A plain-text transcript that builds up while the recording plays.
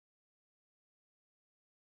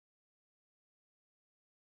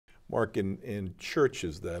Mark, in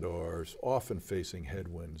churches that are often facing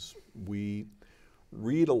headwinds, we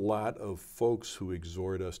read a lot of folks who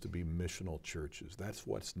exhort us to be missional churches. That's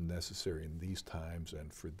what's necessary in these times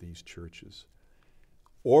and for these churches.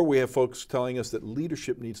 Or we have folks telling us that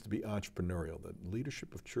leadership needs to be entrepreneurial, that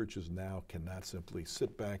leadership of churches now cannot simply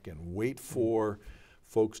sit back and wait for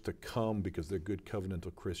folks to come because they're good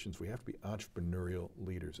covenantal Christians. We have to be entrepreneurial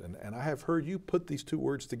leaders. And I have heard you put these two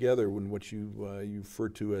words together in what you refer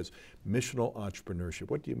to as missional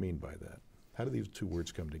entrepreneurship. What do you mean by that? How do these two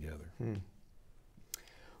words come together?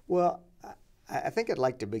 Well, I think I'd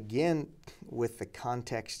like to begin with the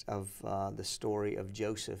context of the story of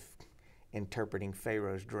Joseph interpreting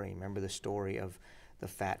Pharaoh's dream. Remember the story of the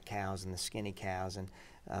fat cows and the skinny cows, and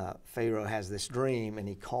Pharaoh has this dream and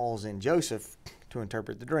he calls in Joseph to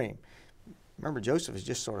interpret the dream. Remember, Joseph is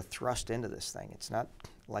just sort of thrust into this thing. It's not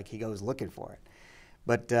like he goes looking for it.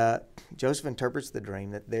 But Joseph interprets the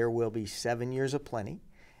dream that there will be 7 years of plenty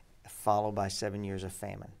followed by 7 years of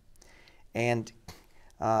famine. And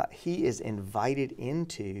he is invited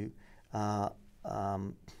into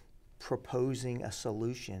proposing a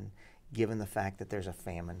solution given the fact that there's a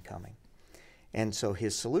famine coming. And so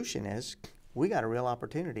his solution is, we got a real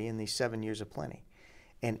opportunity in these 7 years of plenty.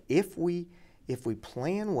 And if we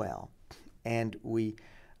plan well and we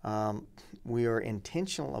are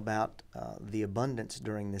intentional about the abundance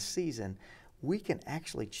during this season, we can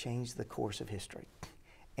actually change the course of history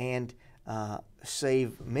and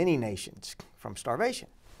save many nations from starvation.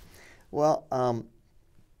 Well,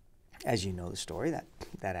 as you know the story, that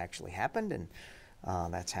actually happened, and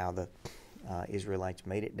that's how the Israelites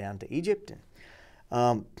made it down to Egypt.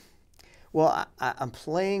 And well, I'm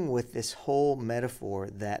playing with this whole metaphor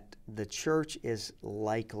that the church is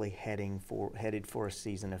likely headed for a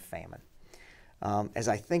season of famine. As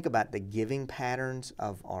I think about the giving patterns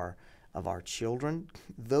of our children,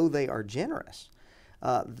 though they are generous,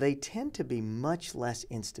 they tend to be much less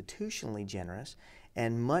institutionally generous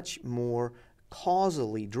and much more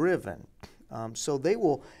causally driven. So they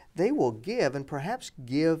will give, and perhaps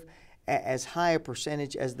give as high a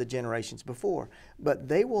percentage as the generations before, but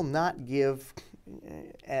they will not give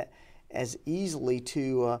as easily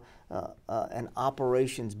to an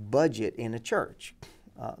operations budget in a church,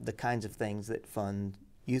 the kinds of things that fund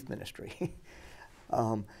youth ministry.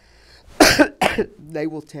 They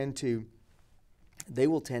will tend to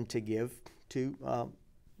give to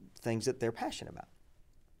things that they're passionate about.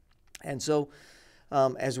 And so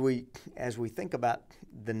as we think about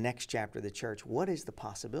the next chapter of the church, what is the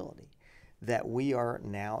possibility that we are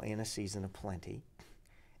now in a season of plenty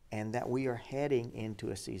and that we are heading into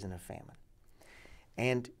a season of famine?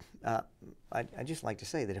 And I'd just like to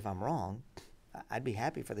say that if I'm wrong, I'd be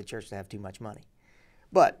happy for the church to have too much money.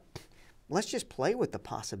 But let's just play with the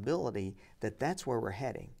possibility that that's where we're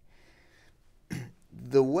heading.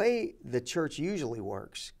 The way the church usually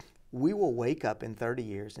works, we will wake up in 30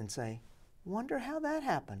 years and say, wonder how that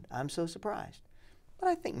happened. I'm so surprised. But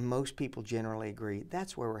I think most people generally agree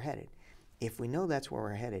that's where we're headed. If we know that's where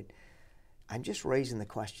we're headed, I'm just raising the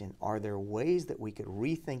question, are there ways that we could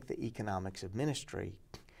rethink the economics of ministry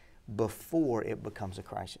before it becomes a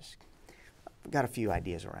crisis? I've got a few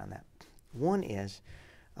ideas around that. One is,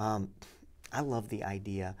 I love the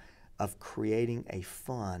idea of creating a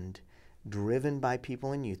fund driven by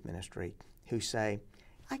people in youth ministry who say,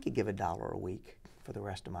 I could give $1 a week for the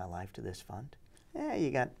rest of my life to this fund. You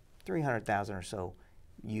got 300,000 or so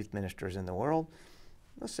youth ministers in the world.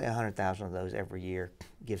 Let's say 100,000 of those every year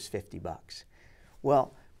gives $50.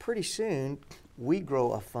 Well, pretty soon we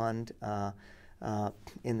grow a fund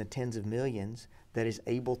in the tens of millions that is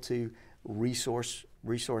able to resource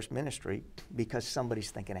ministry because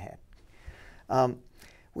somebody's thinking ahead.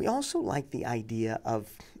 We also like the idea of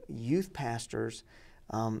youth pastors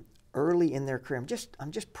early in their career.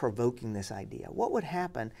 I'm just provoking this idea. What would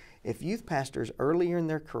happen if youth pastors earlier in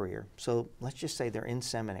their career, so let's just say they're in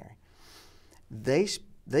seminary,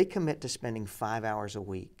 they commit to spending 5 hours a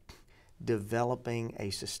week developing a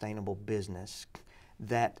sustainable business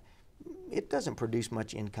that it doesn't produce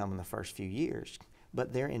much income in the first few years,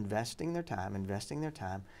 but they're investing their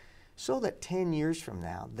time so that 10 years from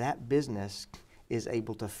now, that business is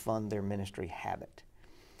able to fund their ministry habit.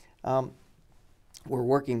 We're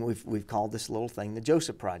working, we've called this little thing the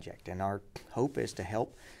Joseph Project, and our hope is to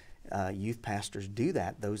help youth pastors do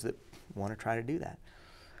that, those that want to try to do that.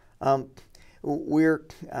 We're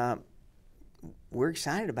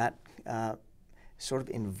excited about sort of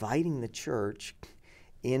inviting the church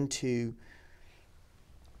into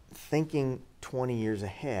thinking 20 years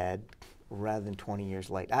ahead rather than 20 years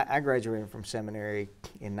late. I graduated from seminary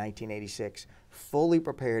in 1986, fully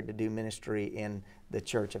prepared to do ministry in the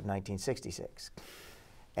church of 1966.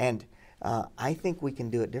 And I think we can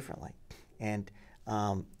do it differently. And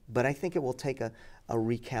but I think it will take a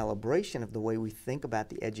recalibration of the way we think about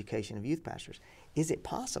the education of youth pastors. Is it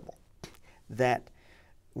possible that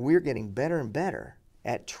we're getting better and better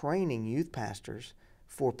at training youth pastors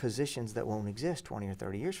for positions that won't exist 20 or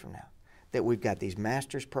 30 years from now? That we've got these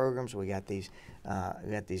master's programs, we got these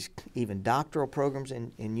even doctoral programs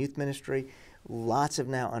in youth ministry, lots of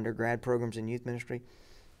now undergrad programs in youth ministry.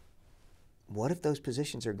 What if those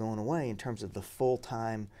positions are going away in terms of the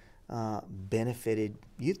full-time benefited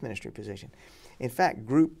youth ministry position? In fact,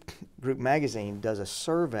 Group Magazine does a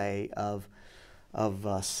survey of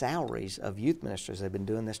salaries of youth ministers. They've been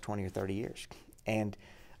doing this 20 or 30 years. And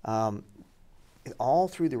all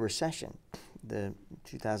through the recession, the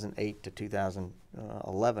 2008 to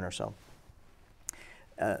 2011 or so,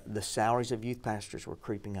 the salaries of youth pastors were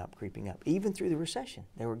creeping up. Even through the recession,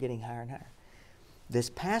 they were getting higher and higher. The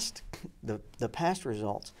past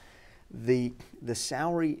results, the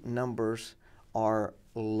salary numbers are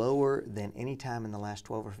lower than any time in the last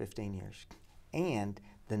 12 or 15 years. And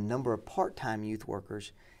the number of part-time youth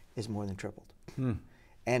workers is more than tripled.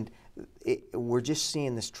 And we're just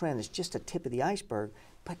seeing this trend. It's just a tip of the iceberg,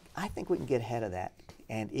 but I think we can get ahead of that.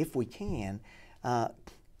 And if we can,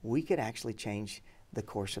 we could actually change the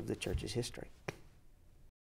course of the church's history.